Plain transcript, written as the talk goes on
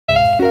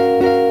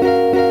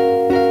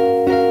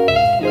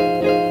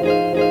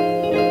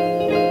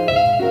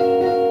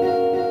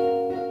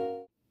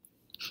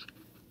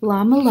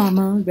Llama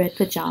Llama, Red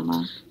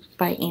Pajama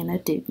by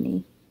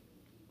Dewdney.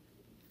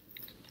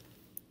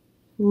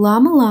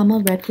 Llama Llama,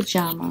 Red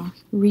Pajama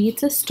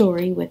reads a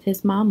story with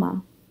his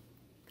mama.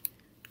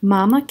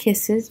 Mama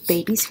kisses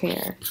baby's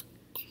hair.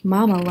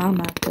 Mama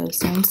Llama goes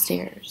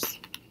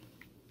downstairs.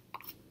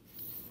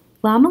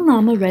 Llama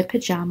Llama, Red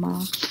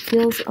Pajama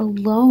feels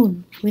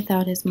alone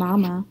without his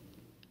mama.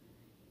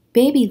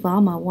 Baby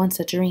Llama wants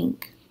a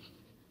drink.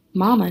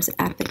 Mama's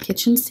at the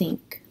kitchen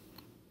sink.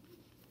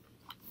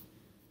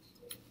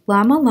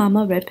 Llama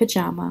Llama, Red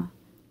Pajama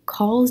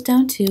calls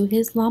down to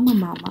his llama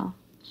mama.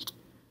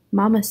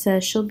 Mama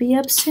says she'll be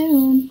up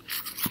soon.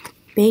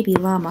 Baby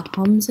Llama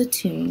hums a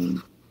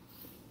tune.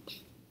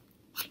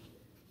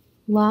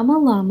 Llama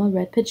Llama,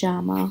 Red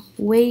Pajama,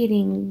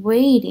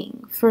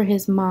 waiting for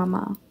his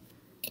mama.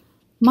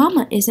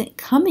 Mama isn't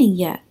coming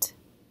yet.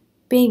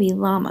 Baby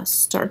Llama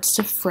starts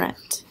to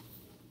fret.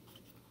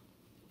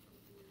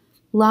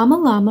 Llama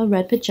Llama,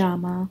 Red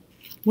Pajama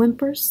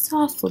whimpers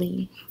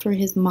softly for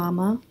his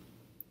mama.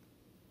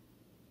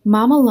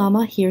 Mama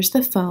Llama hears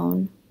the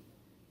phone.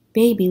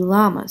 Baby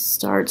Llama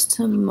starts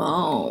to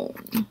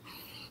moan.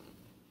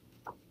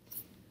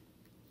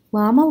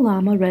 Llama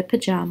Llama, Red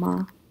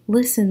Pajama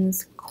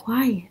listens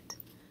quiet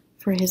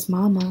for his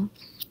mama.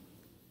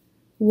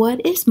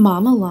 What is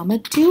Mama Llama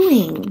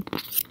doing?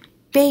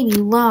 Baby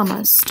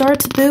Llama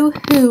starts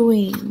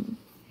boo-hooing.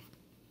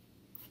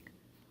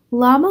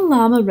 Llama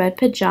Llama, Red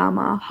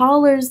Pajama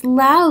hollers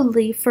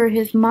loudly for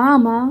his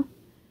mama.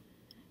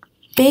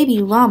 Baby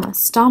Llama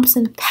stomps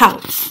and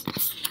pouts.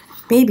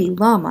 Baby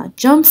Llama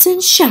jumps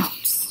and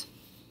shouts.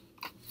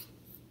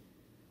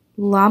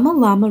 Llama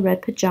Llama,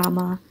 Red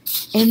Pajama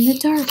in the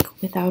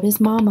dark without his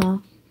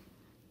mama.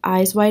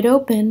 Eyes wide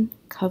open,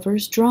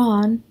 covers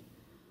drawn.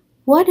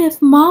 What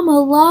if Mama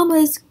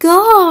Llama's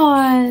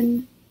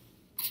gone?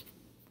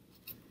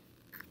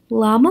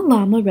 Llama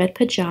Llama, Red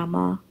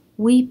Pajama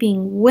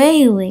weeping,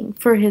 wailing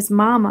for his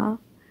mama.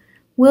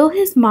 Will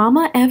his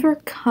mama ever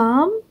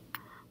come?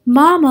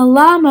 Mama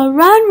Llama,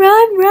 run,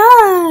 run,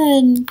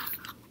 run!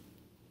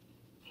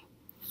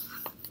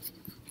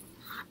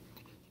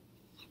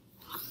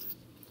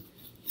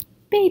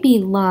 Baby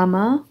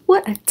Llama,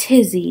 what a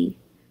tizzy!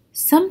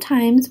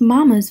 Sometimes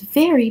Mama's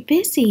very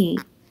busy.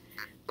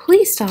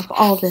 Please stop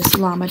all this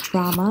llama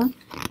drama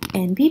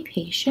and be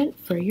patient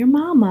for your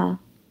mama.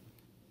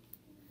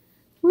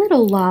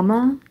 Little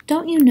llama,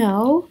 don't you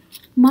know?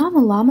 Mama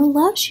Llama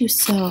loves you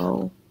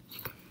so.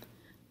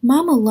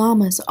 Mama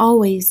Llama's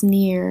always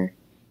near,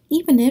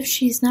 even if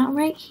she's not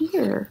right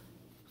here.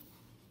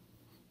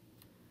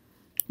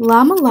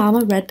 Llama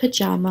Llama, Red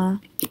Pajama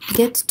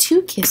gets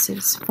 2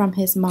 kisses from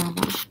his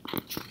mama.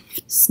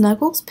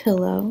 Snuggles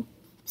pillow,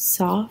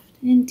 soft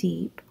and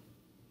deep.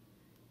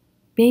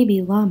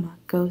 Baby Llama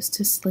goes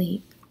to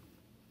sleep.